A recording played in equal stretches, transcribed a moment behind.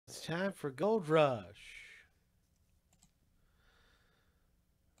time for Gold Rush.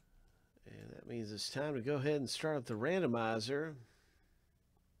 And that means it's time to go ahead and start up the randomizer.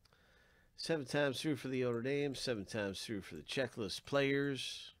 7 times through for the older names, 7 times through for the checklist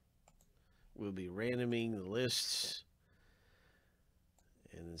players. We'll be randoming the lists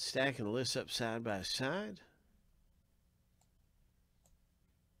and then stacking the lists up side by side.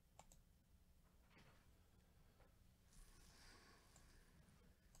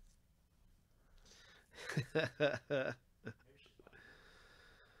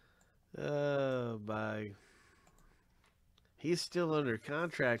 Oh, my. He's still under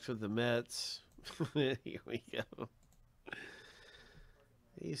contract with the Mets. Here we go.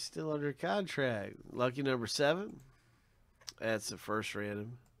 He's still under contract. Lucky number 7. That's the first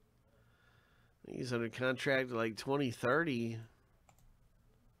random. He's under contract to like 2030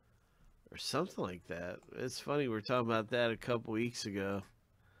 or something like that. It's funny, we were talking about that a couple weeks ago.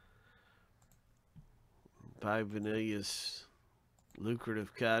 By Vanilla's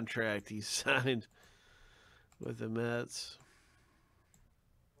lucrative contract he signed with the Mets.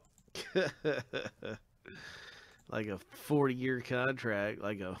 Like a 40-year contract,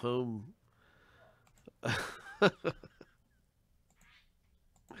 like a home.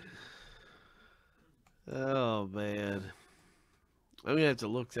 Oh, man. I'm going to have to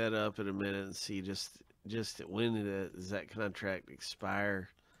look that up in a minute and see just when does that contract expire.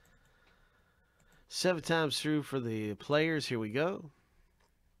 7 times through for the players. Here we go.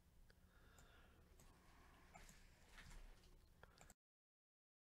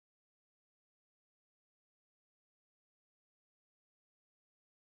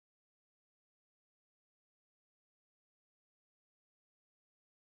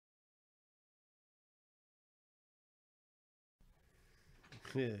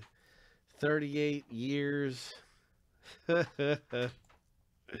 Yeah. 38 years.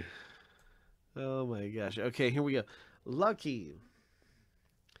 Oh my gosh. Okay, here we go. Lucky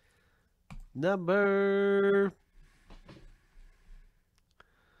number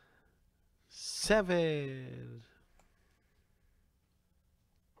 7.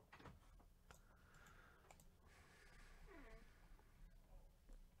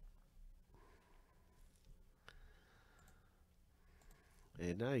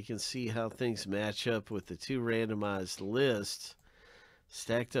 And now you can see how things match up with the 2 randomized lists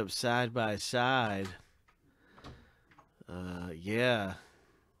stacked up side by side. Yeah,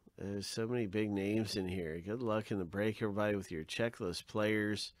 there's so many big names in here. Good luck in the break, everybody, with your checklist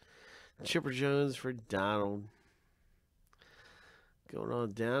players. Chipper Jones for Donald. Going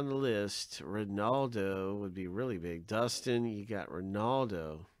on down the list, Ronaldo would be really big. Dustin, you got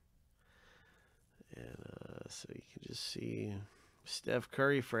Ronaldo. And so you can just see Steph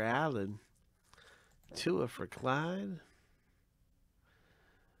Curry for Allen. Tua for Clyde.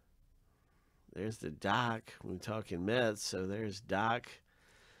 There's the Doc. We're talking Mets, so there's Doc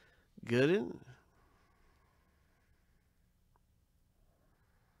Gooden.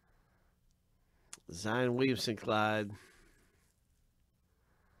 Zion Williamson, Clyde.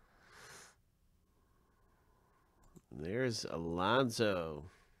 There's Alonzo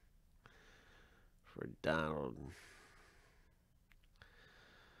for Donald.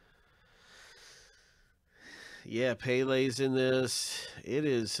 Yeah, Pele's in this. It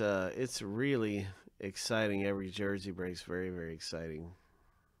is, it's really exciting. Every jersey breaks very, very exciting.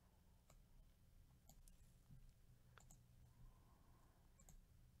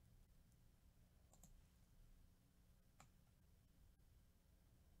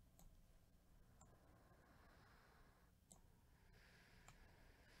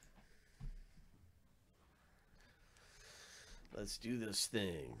 Let's do this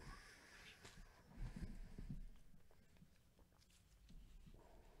thing.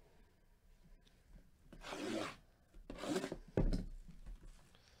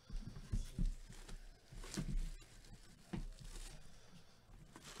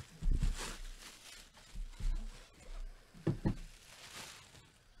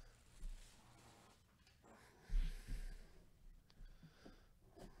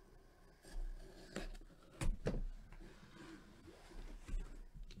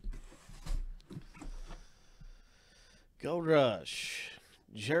 Gold Rush.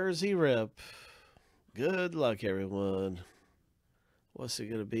 Jersey Rip. Good luck, everyone. What's it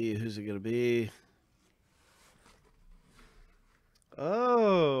going to be? Who's it going to be?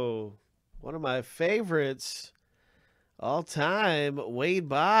 Oh, one of my favorites all time, Wade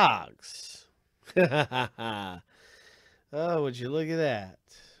Boggs. Oh, would you look at that?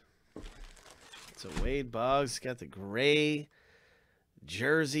 So Wade Boggs got the gray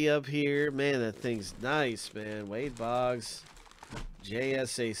jersey up here. Man, that thing's nice, man. Wade Boggs.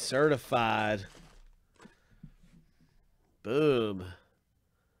 JSA certified. Boom.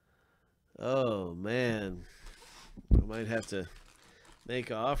 Oh, man. I might have to make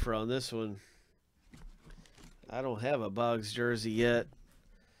an offer on this one. I don't have a Boggs jersey yet.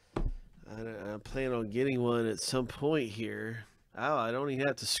 I plan on getting one at some point here. Oh, I don't even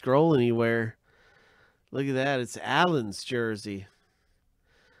have to scroll anywhere. Look at that. It's Allen's jersey.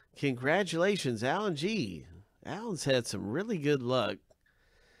 Congratulations, Alan G. Alan's had some really good luck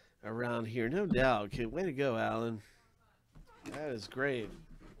around here, no doubt. Way to go, Alan. That is great.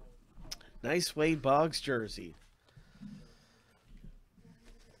 Nice Wade Boggs jersey.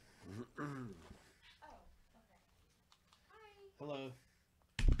 Hello.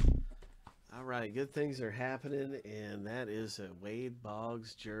 All right, good things are happening, and that is a Wade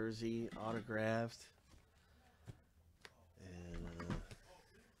Boggs jersey autographed. And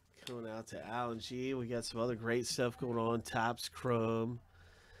coming out to Alan G. We got some other great stuff going on. Topps Chrome.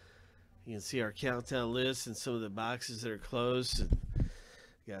 You can see our countdown list and some of the boxes that are closed. And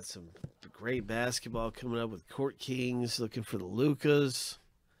got some great basketball coming up with Court Kings, looking for the Lucas.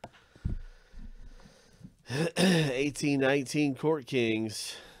 18-19 Court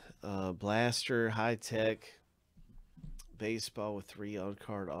Kings. Blaster, high tech, baseball with 3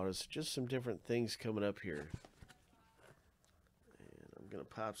 on-card autos. Just some different things coming up here. And I'm going to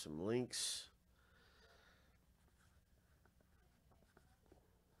pop some links.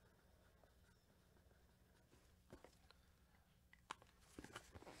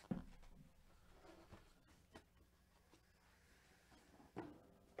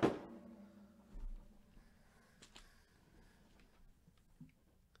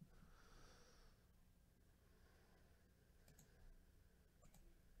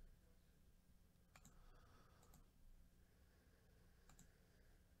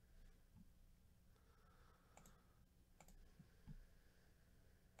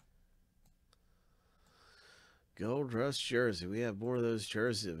 Gold Rush jersey. We have more of those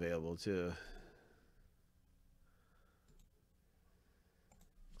jerseys available too.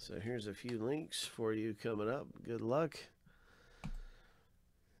 So here's a few links for you coming up. Good luck.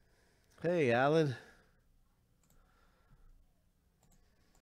 Hey, Alan.